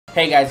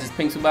Hey guys, it's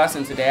Pink Subas,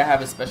 and today I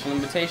have a special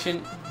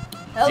invitation.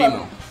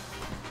 Hello.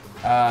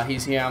 Gemo.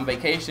 He's here on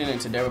vacation, and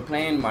today we're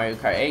playing Mario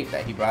Kart 8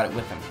 that he brought it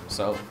with him.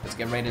 So let's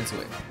get right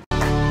into it.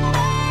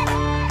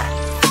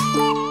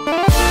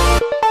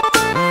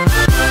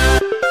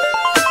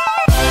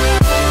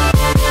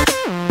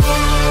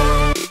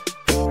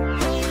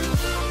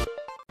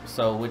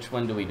 So which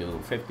one do we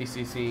do?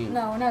 50cc?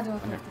 No, we're not doing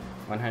 50.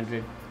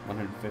 100?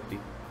 150?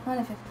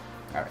 150.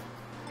 Alright.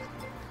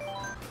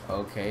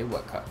 Okay,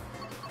 what cup?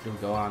 Do we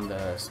go on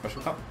the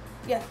special cup?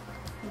 Yeah.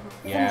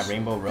 Yeah,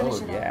 Rainbow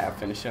Road. Yeah,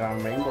 finish it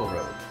on Rainbow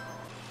Road.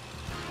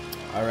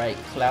 Alright,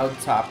 Cloud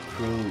Top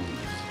Cruise.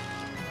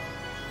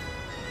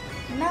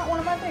 Not one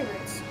of my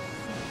favorites.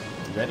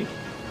 You ready?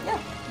 Yeah,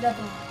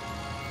 definitely.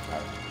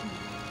 Alright.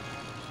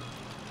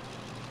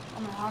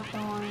 I'm gonna hop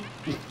on.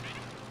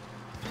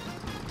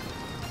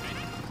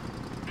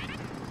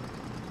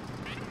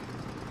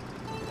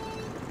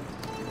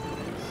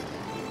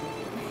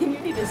 You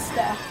need to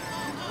stop.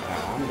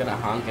 I'm gonna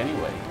honk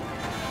anyway.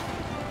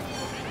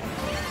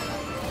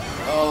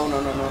 Oh,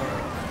 no, no, no.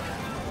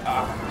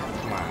 Ah,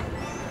 come on.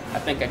 I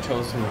think I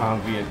chose the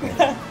wrong vehicle.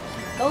 The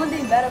only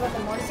thing bad about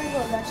the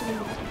motorcycle is actually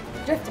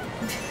drifting.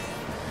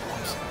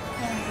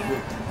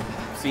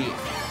 See,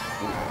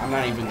 I'm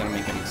not even gonna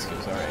make an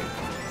excuse, alright?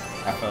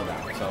 I fell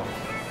down, so.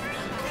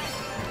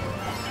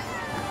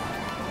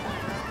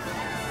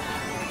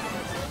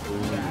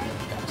 Ooh,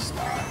 got a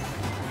star.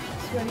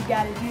 Swear to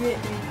God, if you hit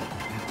me.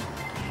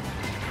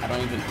 I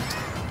don't even.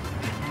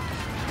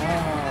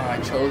 Oh, I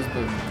chose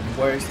the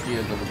worst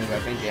vehicle because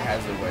I think it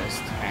has the worst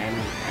hand,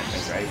 I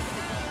think, right?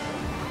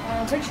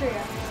 I'm pretty sure,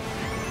 yeah.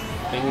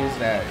 The thing is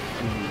that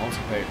in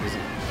multiplayer it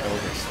doesn't show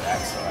the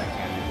stats, so I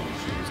can't even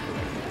choose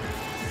correctly.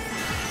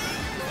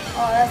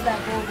 Oh, that's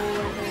that Bobo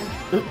right there.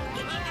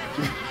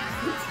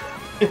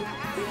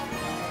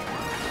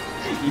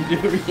 You do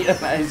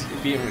realize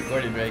you're being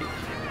recorded, right?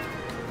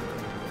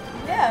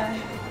 Yeah,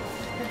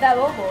 it's that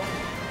Bobo.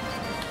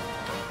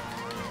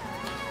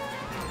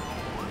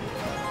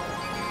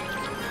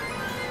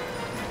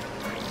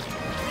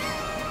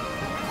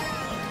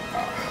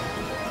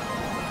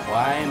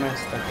 Why am I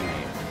stuck in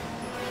here?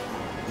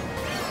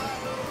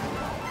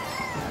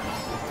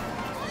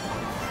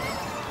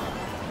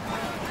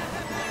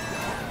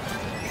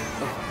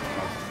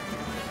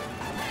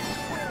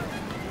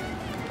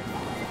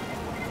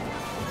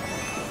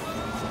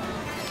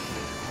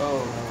 Oh,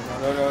 no,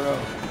 no, no, no.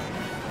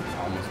 I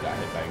almost got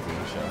hit by a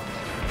green shell.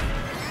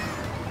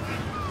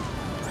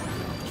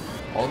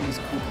 All these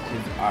cool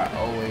kids are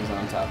always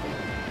on top of me.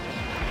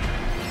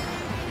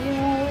 You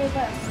know way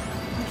fast.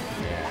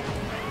 Yeah.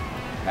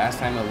 Last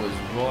time it was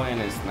Roy,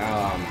 and it's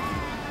now,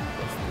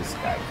 what's this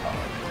guy called?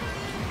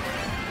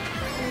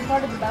 Are you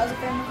part of the Bowser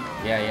family?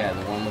 Yeah,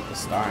 the one with the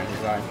star in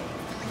his eye.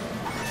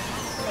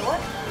 The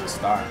what? The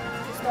star.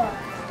 The star.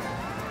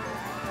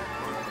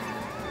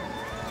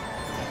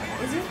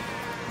 Is he?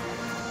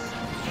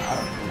 I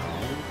don't know.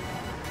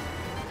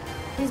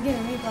 He's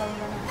getting me problems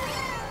right now.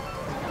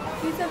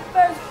 He's in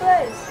first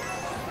place.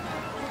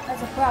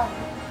 That's a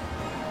problem.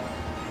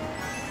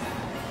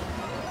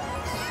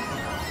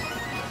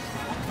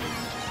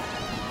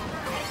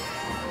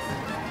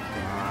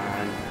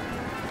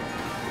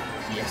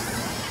 Yes.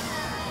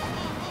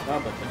 No,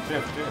 but the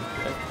drift.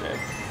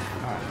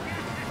 Come on.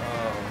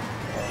 Oh.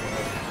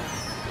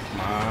 Come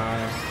on.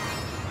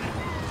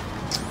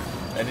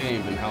 That didn't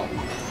even help me.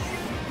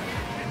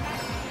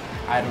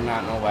 I do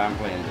not know why I'm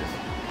playing this.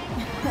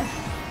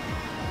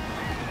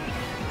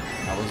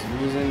 I was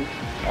losing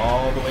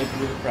all the way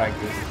through the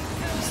practice.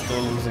 I'm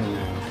still losing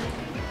now.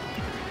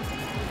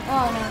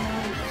 Oh, no.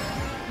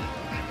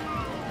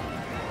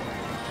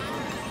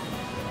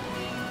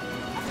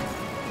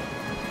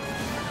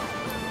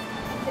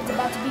 It's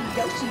about to be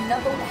Yoshi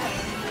number 1.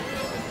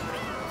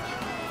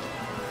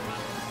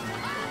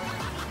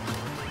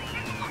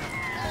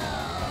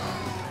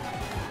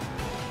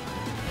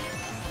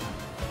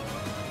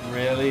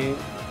 Really?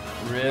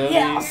 Really?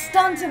 Yeah, I'm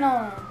stunting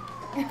on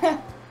him.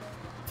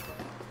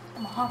 I'm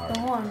gonna hop the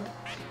horn.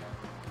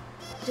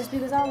 Just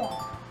because I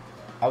want.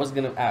 I was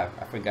gonna I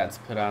forgot to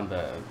put on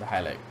the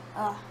highlight.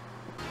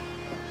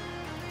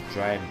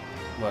 Dry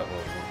what?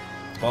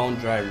 Bone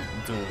dry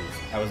dunes.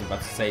 I was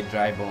about to say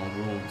dry bone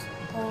rooms.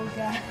 Oh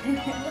god.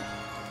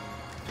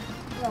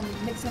 I'm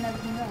mixing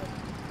everything up.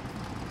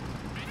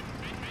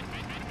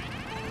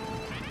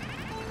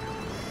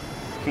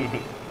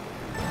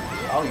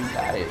 Oh, you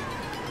got it.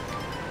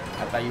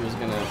 I thought you was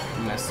gonna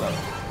mess up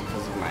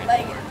because of my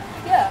Like, horn.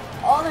 yeah,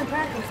 all in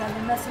practice I've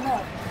been messing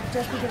up.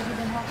 Just because you've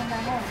been hopping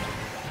that horn.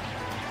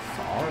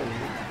 Sorry.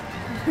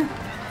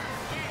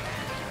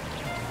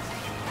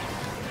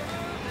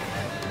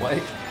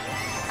 What?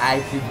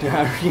 I did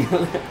not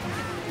realize.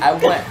 I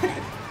went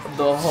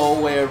the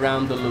whole way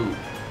around the loop.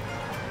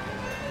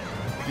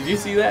 Did you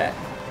see that?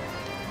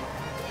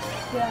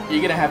 Yeah.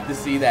 You're gonna have to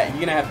see that.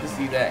 You're gonna have to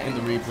see that in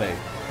the replay.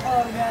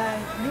 Oh god.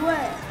 You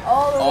went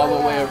all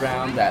the way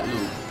around that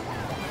loop.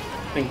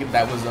 Thinking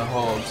that was a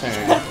whole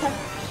turn.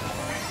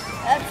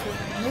 That's a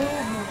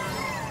movement.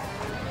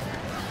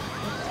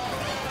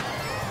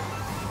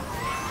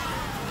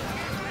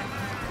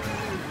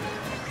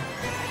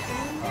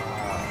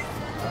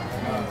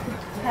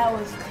 That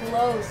was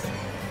close.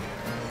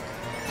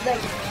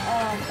 Like,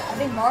 I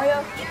think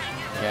Mario,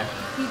 Yeah.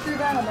 he threw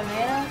down a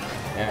banana,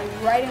 Yeah.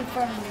 like right in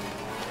front of me.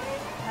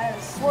 I had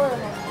a swerve on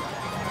it.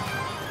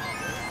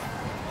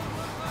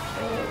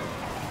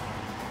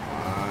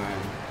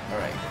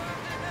 Alright.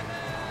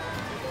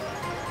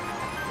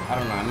 I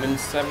don't know, I'm in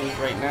 7th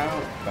right now,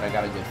 but I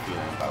got a good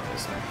feeling about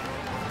this one.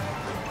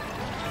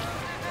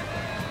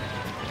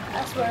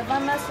 I swear, if I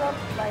mess up,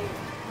 like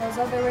those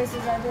other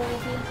races I did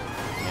with you,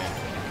 Yeah.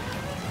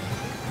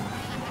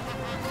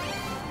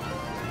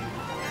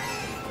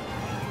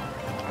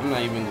 I'm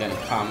not even gonna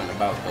comment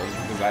about those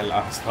because I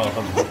lost all of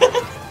them.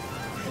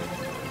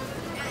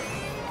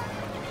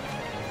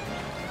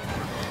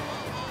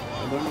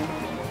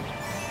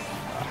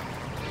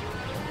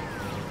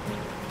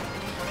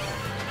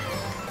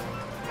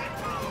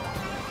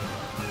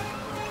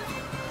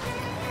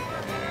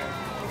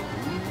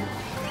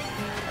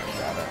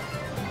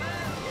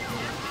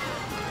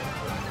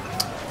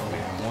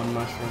 One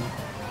mushroom.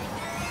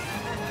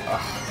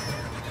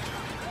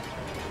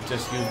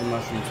 Just use the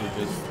mushroom to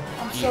just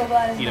I'm so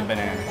glad eat a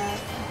banana.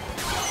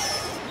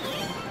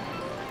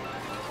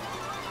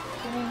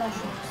 Give me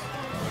mushrooms.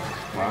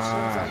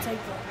 Wow. I'll take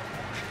them.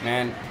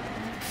 Man,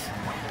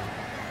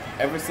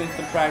 ever since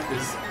the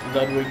practice,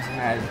 Ludwig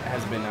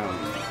has been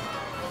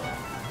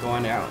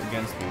going out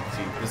against me.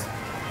 See, this.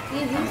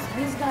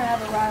 He's gonna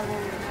have a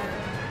rivalry.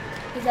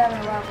 He's having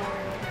a rivalry.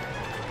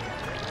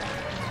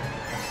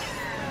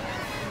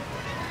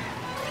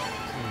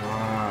 Come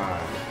on.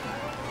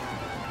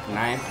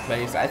 9th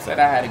place. I said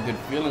I had a good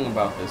feeling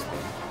about this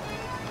one.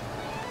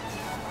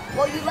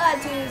 Well, you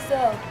lied to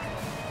yourself.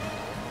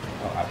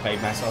 Oh, I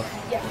played myself.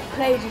 Yeah, you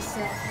played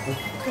yourself.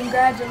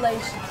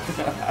 Congratulations.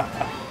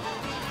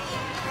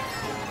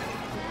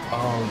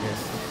 Oh yes.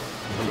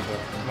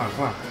 Come on,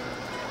 come on.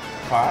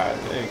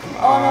 Quietly, come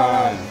Oh,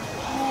 on. no.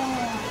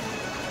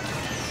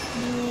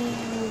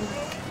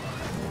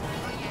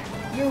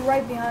 You're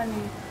right behind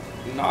me.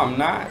 No, I'm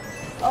not.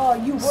 Oh,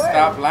 you were.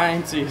 Stop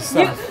lying to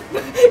yourself.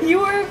 You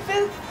were in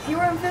fifth. You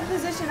were in 5th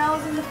position. I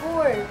was in the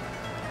 4th.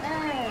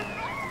 Man.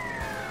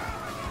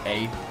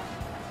 8th.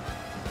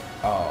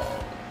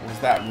 Oh, was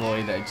that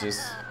Roy that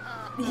just?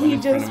 He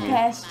just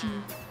passed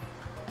you.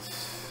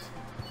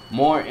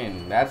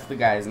 Morton, that's the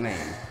guy's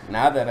name.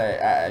 Now that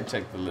I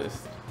checked the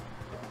list,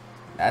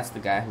 that's the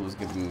guy who was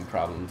giving me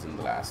problems in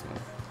the last one.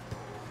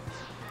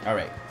 All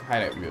right,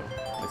 highlight reel.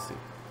 Let's see.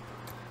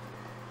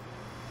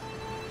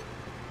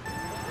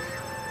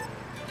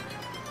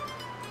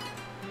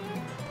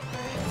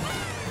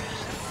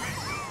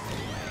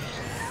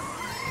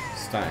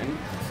 Stunting.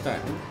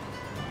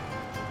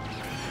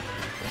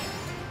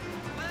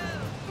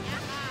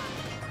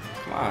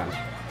 Come on.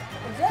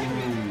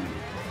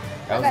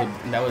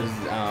 Exactly. That was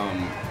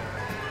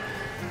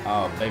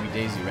oh, Baby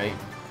Daisy, right?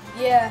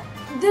 Yeah.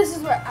 This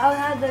is where I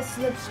had that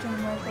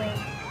slipstream right there.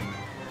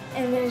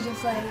 And then it's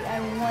just like, I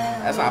went.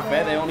 That's not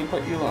fair. They only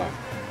put you on.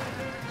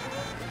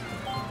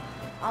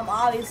 I'm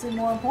obviously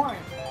more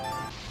important.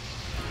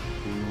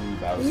 Ooh,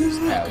 Bowser's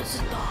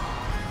Castle.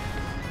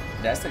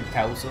 That's a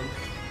castle.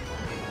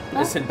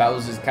 I said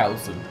Bowser's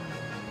Castle.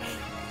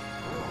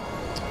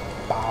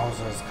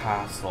 Bowser's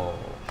Castle.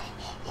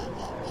 Come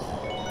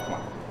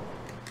on.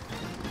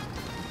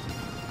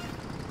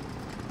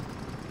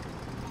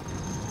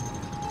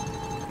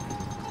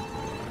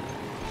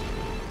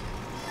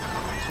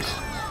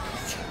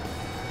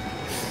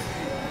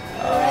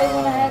 Right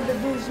when I had the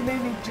boost, you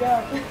made me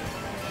jump.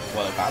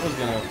 Well, if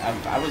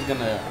I was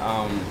gonna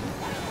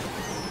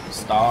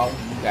stall,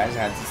 you guys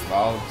had to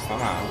stall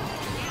somehow.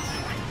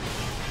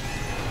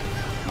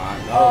 Come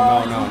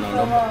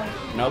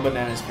on, no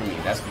bananas for me.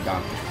 That's for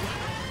Donkey.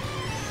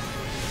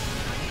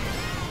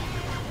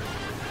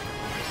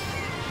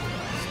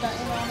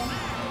 Stunting on him.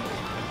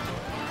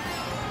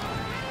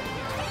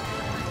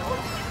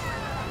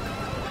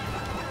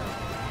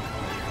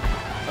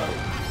 Oh,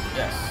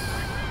 yes.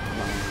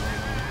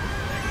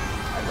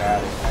 I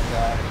got it.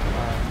 Come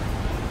on.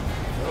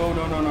 Oh,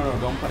 no,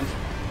 don't punch.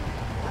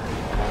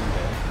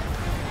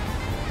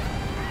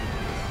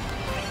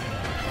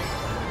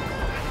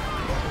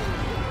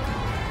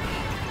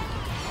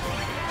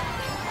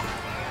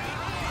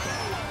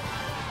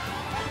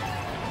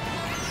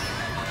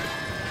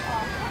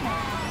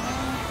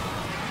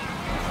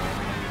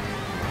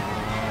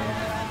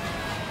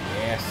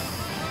 Yes.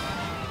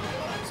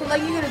 So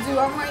like you gonna do,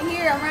 I'm right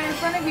here, I'm right in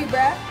front of you,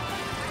 bruh.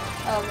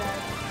 Oh man.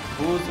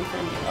 Who's in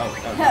front of me?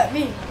 Oh, Yeah,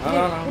 me.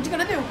 No. What you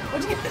gonna do?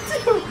 What you gonna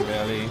do?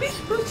 Really?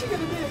 What you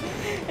gonna do?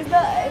 It's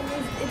not,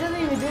 it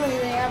doesn't even do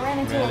anything. I ran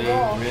into a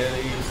wall.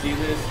 Really? You see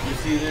this? You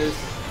see this?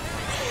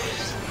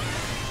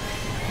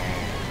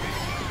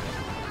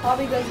 All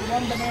because of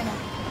one banana.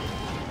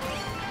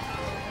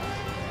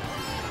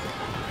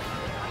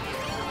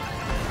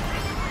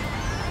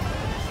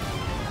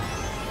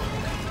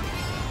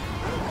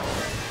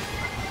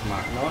 Come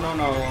on.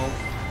 No.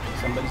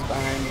 Somebody's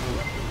behind you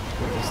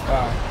with a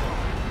star.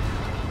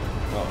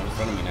 Oh, in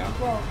front of me now.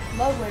 Well,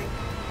 Ludwig.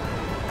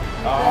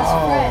 Your Oh, best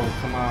friend.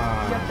 come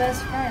on. Your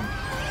best friend.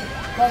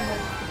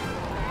 Ludwig.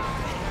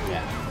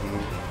 Yeah.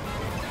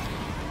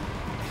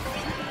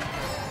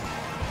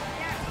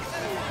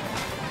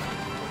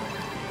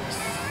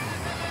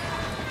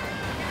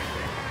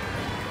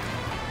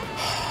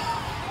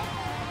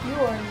 You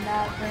are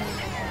not bringing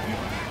it on.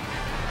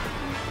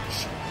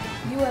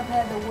 You have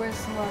had the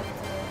worst luck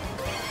today.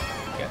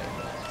 Get it.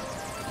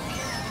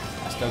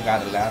 I still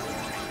got it left.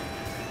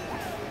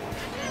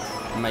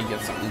 I might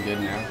get something good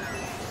now.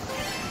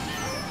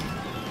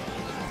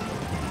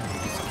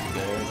 Something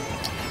good.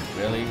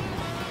 Really?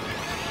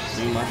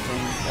 3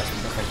 mushrooms? That's the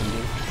best I can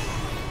do?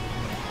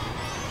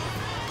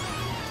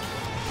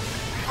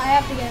 I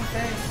have to get in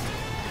first.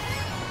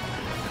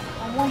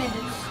 I wanted it.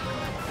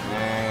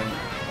 Man.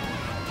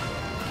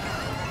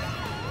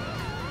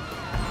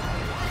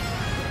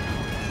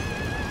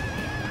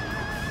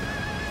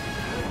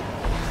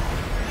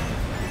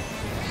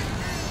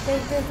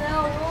 Take this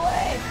L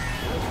away.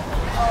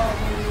 Oh,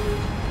 baby.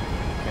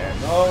 There.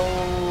 No.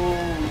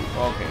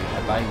 Okay, I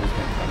thought he was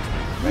gonna punch me.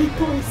 Right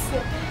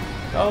there.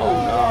 Oh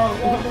no.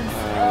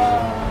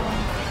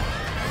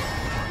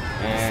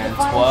 And the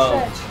final 12.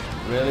 stretch.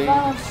 Really?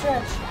 Final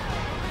stretch.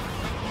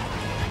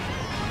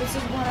 This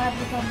is when I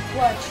become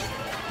clutch.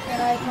 And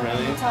I come in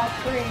the top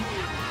 3.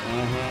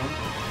 Mm-hmm.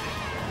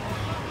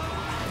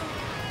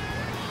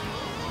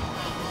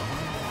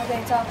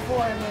 Okay, top 4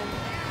 then.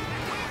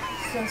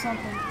 So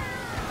something.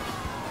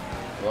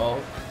 Well,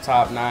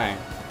 top 9.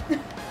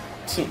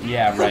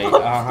 Yeah, right.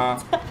 Uh-huh.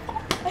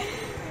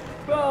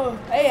 Bro,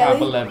 hey,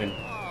 Top 11.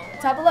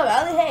 Top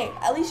 11. Hey,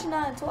 at least you're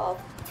not at 12.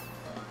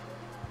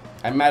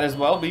 I might as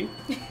well be.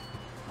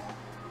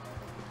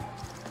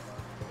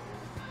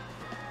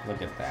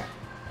 Look at that.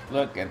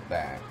 Look at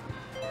that.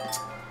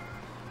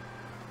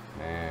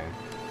 Man.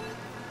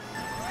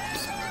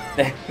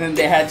 Then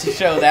they had to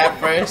show that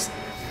first.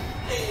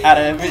 Out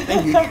of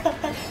everything.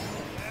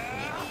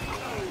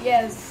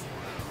 Yes.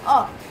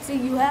 Oh, see,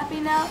 you happy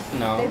now?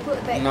 No.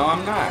 They No,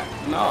 I'm not.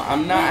 No,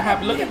 I'm not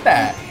happy. Look at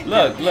that.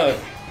 Look, look.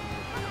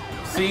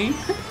 See?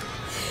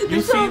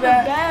 You see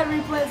that? Bad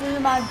replays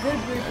and my good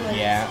replays.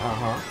 Yeah,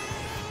 uh-huh.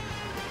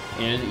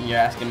 You're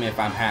asking me if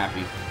I'm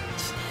happy.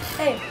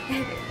 Hey,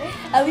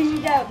 at least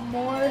you got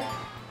more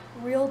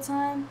real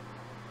time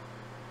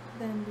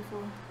than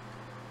before.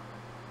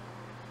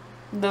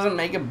 Doesn't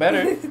make it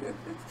better.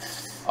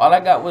 All I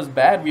got was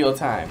bad real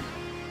time.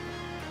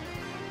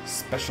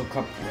 Special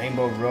Cup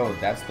Rainbow Road.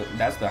 That's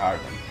the hard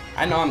one.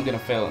 I know I'm gonna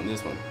fail on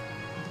this one.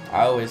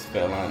 I always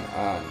fail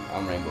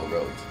on Rainbow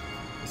Roads,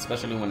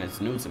 especially when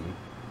it's new to me.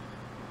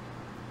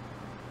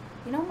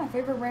 You know my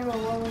favorite Rainbow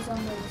Road was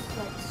on those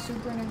like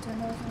Super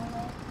Nintendos and all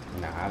that?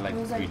 Nah, I like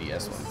the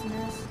 3DS one.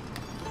 SNES.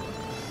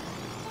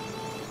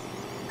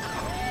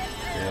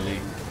 Really?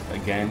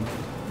 Again?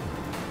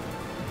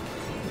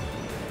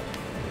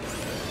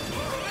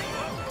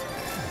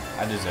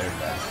 I deserve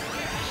that.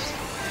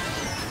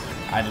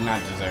 I did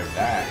not deserve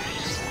that.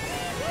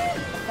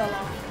 Fell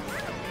off.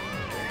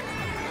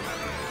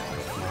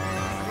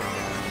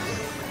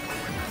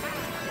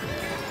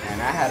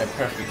 And I had a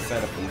perfect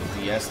setup in the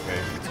DS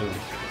version too.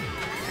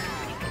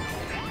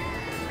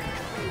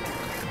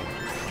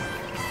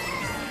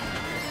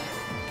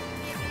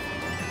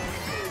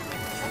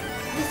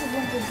 This is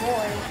when the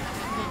boy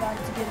is about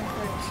to get in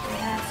first. He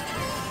has to.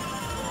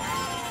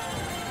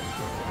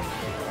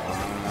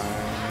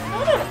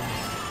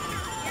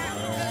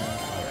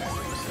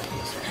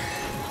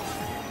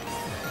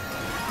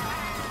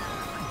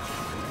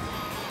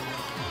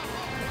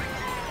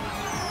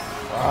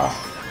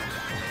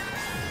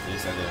 At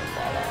least I didn't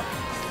fall off.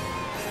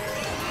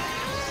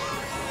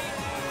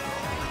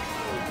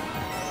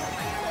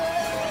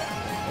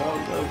 Oh,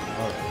 go.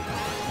 Oh.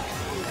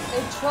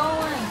 They're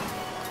trolling.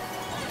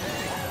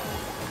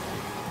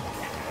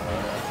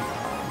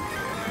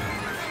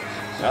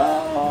 No,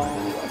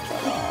 I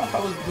fell off. I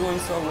was doing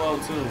so well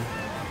too.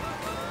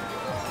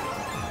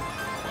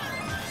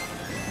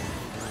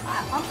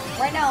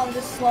 Right now I'm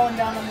just slowing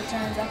down on the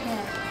turns. I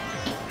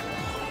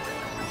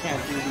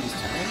Can't do these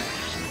turns.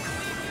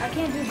 I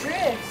can't do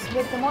drifts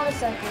with the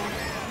motorcycle.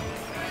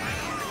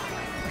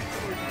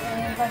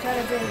 And if I try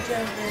to do a drift,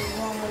 it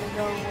won't really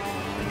go well.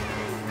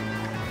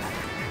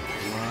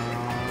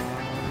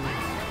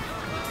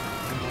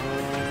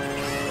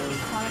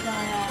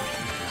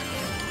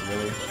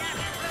 Really?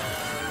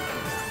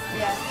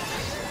 Yeah.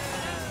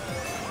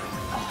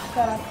 Oh,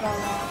 God, I fell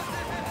off.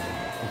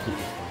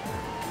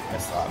 I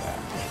saw that.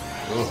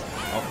 Ooh.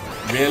 Oh,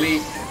 really?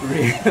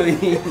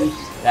 Really?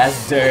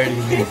 That's dirty,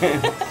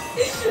 man.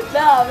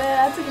 Nah, man,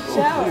 I took a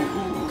shower.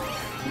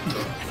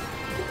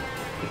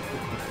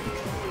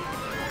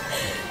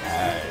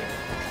 Alright.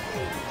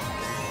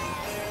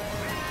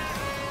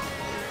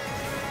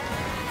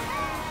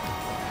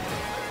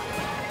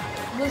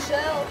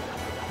 Michelle.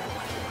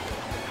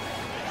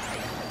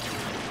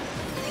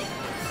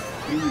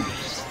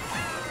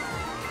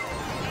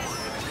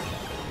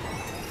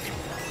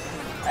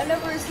 I've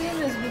never seen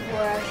this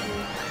before,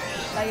 actually.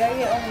 Like, I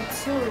get only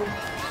 2.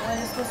 When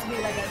it's supposed to be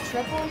like a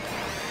triple.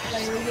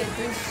 Like, we get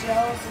 3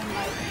 shells and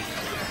like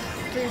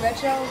 3 red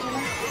shells, you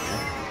know?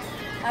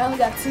 I only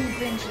got 2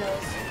 green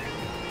shells.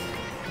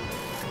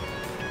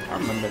 I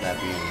remember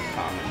that being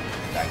common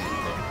back in the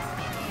day.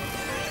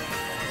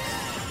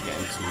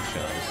 Getting 2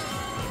 shells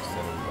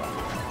instead of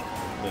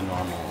the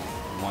normal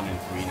 1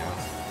 and 3 now.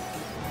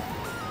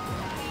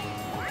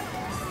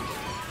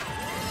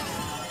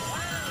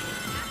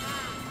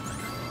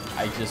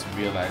 I just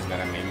realized that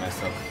I made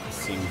myself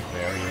seem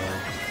very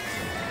old.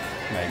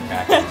 Like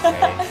back in the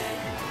day.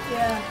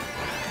 Yeah.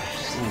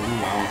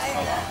 Ooh, I almost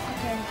fell off.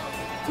 Okay.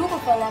 Koopa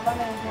fell off. I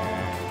know.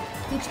 Yeah.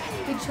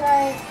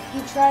 He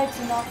tried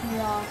to knock me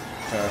off.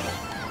 Terrible.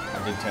 I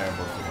did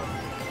terrible to him.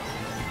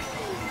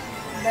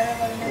 Better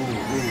let him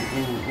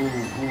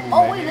Ooh.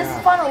 Oh wait, this is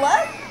final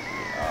lap?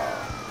 Uh,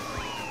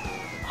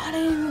 I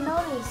didn't even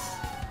notice.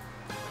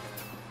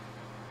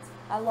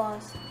 I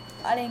lost.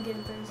 I didn't get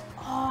in first.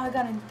 Oh, I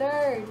got in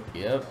third.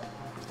 Yep.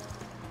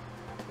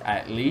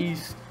 At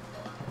least.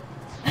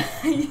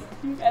 You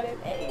got an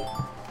A.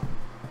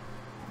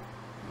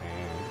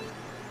 Man.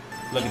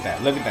 Look at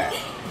that. Look at that.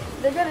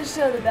 They're gonna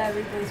show the bad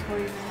replays for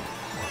you, man.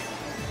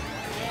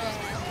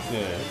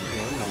 Good.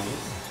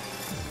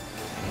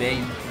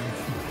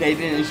 They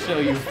didn't show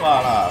you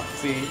fall off.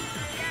 See?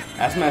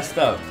 That's messed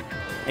up.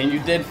 And you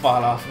did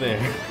fall off there.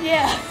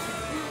 Yeah.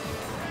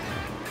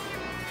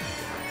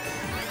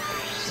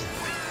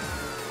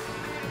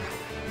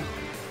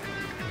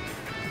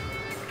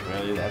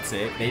 Really, that's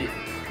it?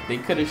 They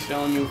could have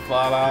shown you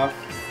fall off.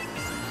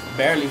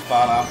 Barely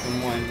fall off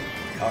in one.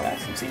 Oh,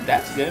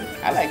 that's good.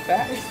 I like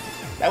that.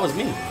 That was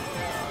me.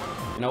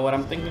 You know what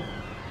I'm thinking?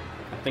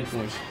 I'm thinking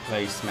we should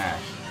play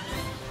Smash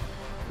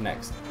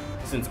next.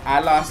 Since I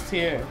lost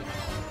here,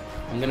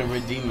 I'm gonna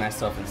redeem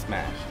myself in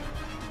Smash.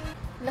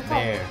 Look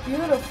There. how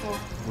beautiful.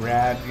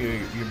 Grab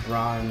your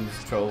bronze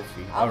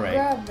trophy. I'll Alright.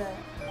 grab that.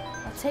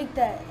 I'll take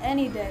that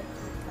any day.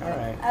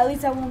 Alright. At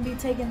least I won't be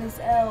taking this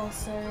L,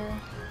 sir.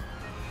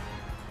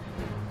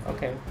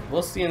 Okay.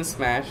 We'll see in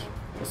Smash.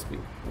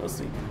 We'll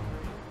see.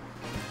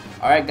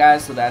 Alright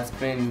guys, so that's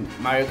been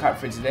Mario Kart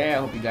for today. I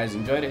hope you guys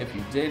enjoyed it. If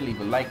you did,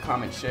 leave a like,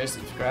 comment, share,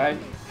 subscribe.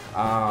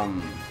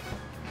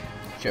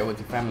 Share with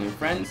your family and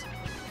friends.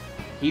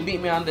 He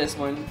beat me on this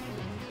one,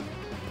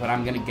 but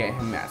I'm gonna get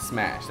him at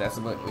Smash. That's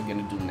what we're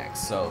gonna do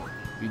next. So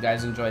if you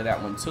guys enjoy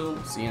that one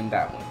too, see you in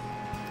that one.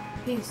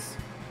 Peace.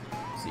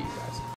 See you guys.